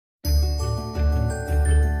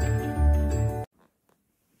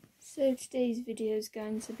So today's video is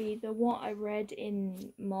going to be the what I read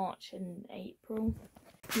in March and April.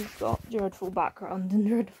 We've got dreadful background and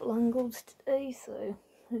dreadful angles today, so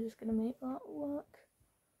I'm just going to make that work.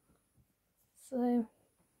 So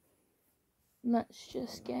let's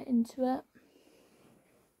just get into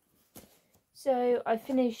it. So I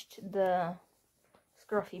finished the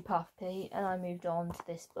Scruffy Puppy and I moved on to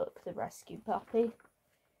this book, The Rescue Puppy.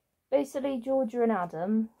 Basically, Georgia and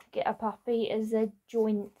Adam get a puppy as their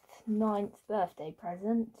joint 9th birthday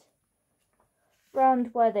present.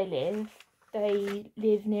 Round where they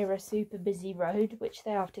live near a super busy road which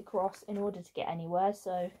they have to cross in order to get anywhere,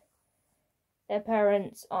 so their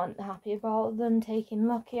parents aren't happy about them taking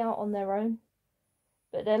Lucky out on their own.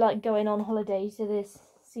 But they're like going on holiday to this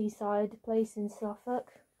seaside place in Suffolk,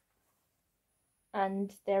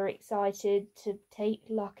 and they're excited to take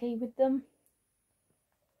Lucky with them.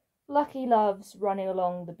 Lucky loves running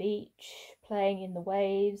along the beach, playing in the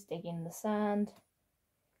waves, digging in the sand,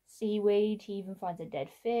 seaweed. He even finds a dead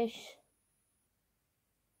fish.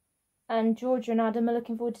 And Georgia and Adam are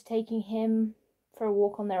looking forward to taking him for a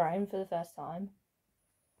walk on their own for the first time.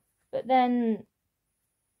 But then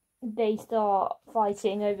they start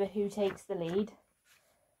fighting over who takes the lead.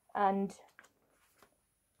 And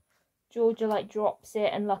Georgia drops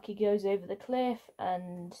it and Lucky goes over the cliff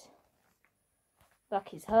and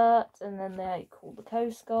Lucky's hurt, and then they call the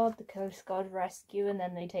Coast Guard rescue, and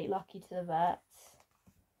then they take Lucky to the vets.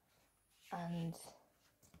 And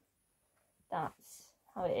that's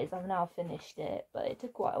how it is. I've now finished it, but it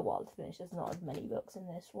took quite a while to finish. There's not as many books in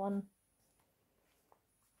this one.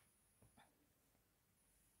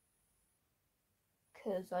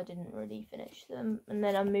 Because I didn't really finish them. And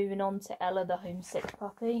then I'm moving on to Ella the Homesick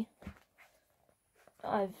Puppy.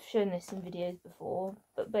 I've shown this in videos before,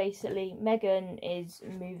 but basically Megan is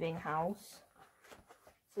moving house.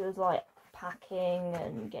 So there's packing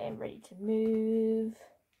and getting ready to move.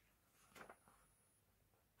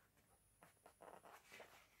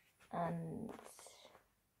 And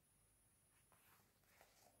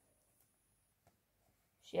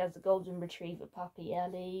she has a golden retriever puppy,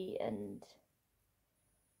 Ellie, and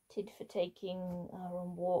Tid for taking her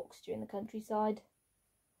on walks during the countryside.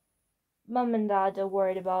 Mum and Dad are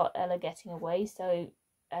worried about Ella getting away, so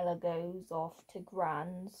Ella goes off to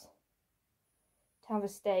Gran's to have a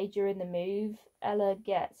stay during the move. Ella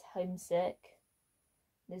gets homesick.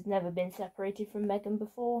 Has never been separated from Megan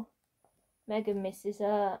before. Megan misses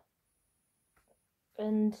her,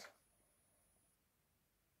 and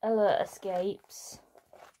Ella escapes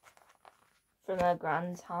from her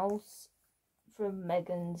Gran's house, from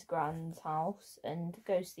Megan's Gran's house, and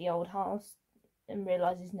goes to the old house and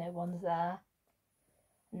realises no one's there,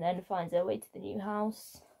 and then finds her way to the new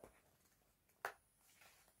house.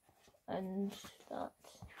 And that,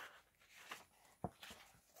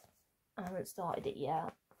 I haven't started it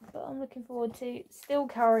yet, but I'm looking forward to still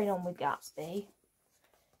carrying on with Gatsby.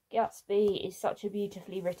 Gatsby is such a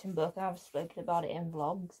beautifully written book. I've spoken about it in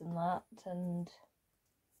vlogs and that, and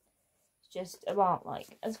it's just about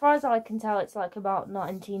as far as I can tell, it's about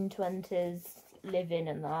 1920s living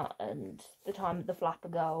and that, and the time of the Flapper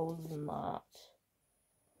Girls and that,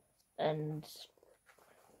 and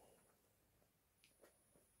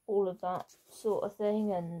all of that sort of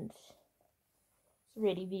thing. And it's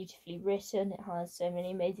really beautifully written. It has so many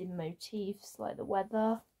amazing motifs, like the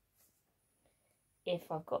weather,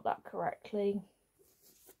 if I've got that correctly,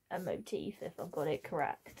 a motif if I've got it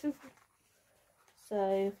correct.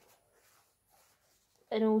 So,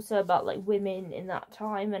 and also about women in that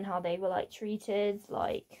time and how they were treated,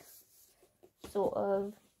 sort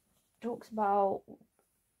of talks about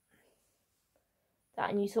that,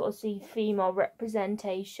 and you sort of see female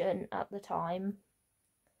representation at the time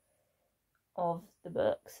of the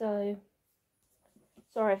book. So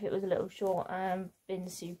sorry if it was a little short. I've been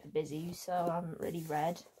super busy, so I haven't really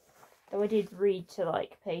read, though I did read to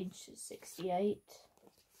page 68.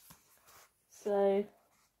 So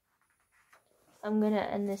I'm going to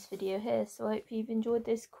end this video here, so I hope you've enjoyed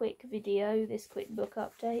this quick video, this quick book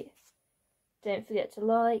update. Don't forget to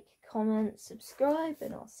like, comment, subscribe,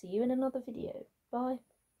 and I'll see you in another video. Bye.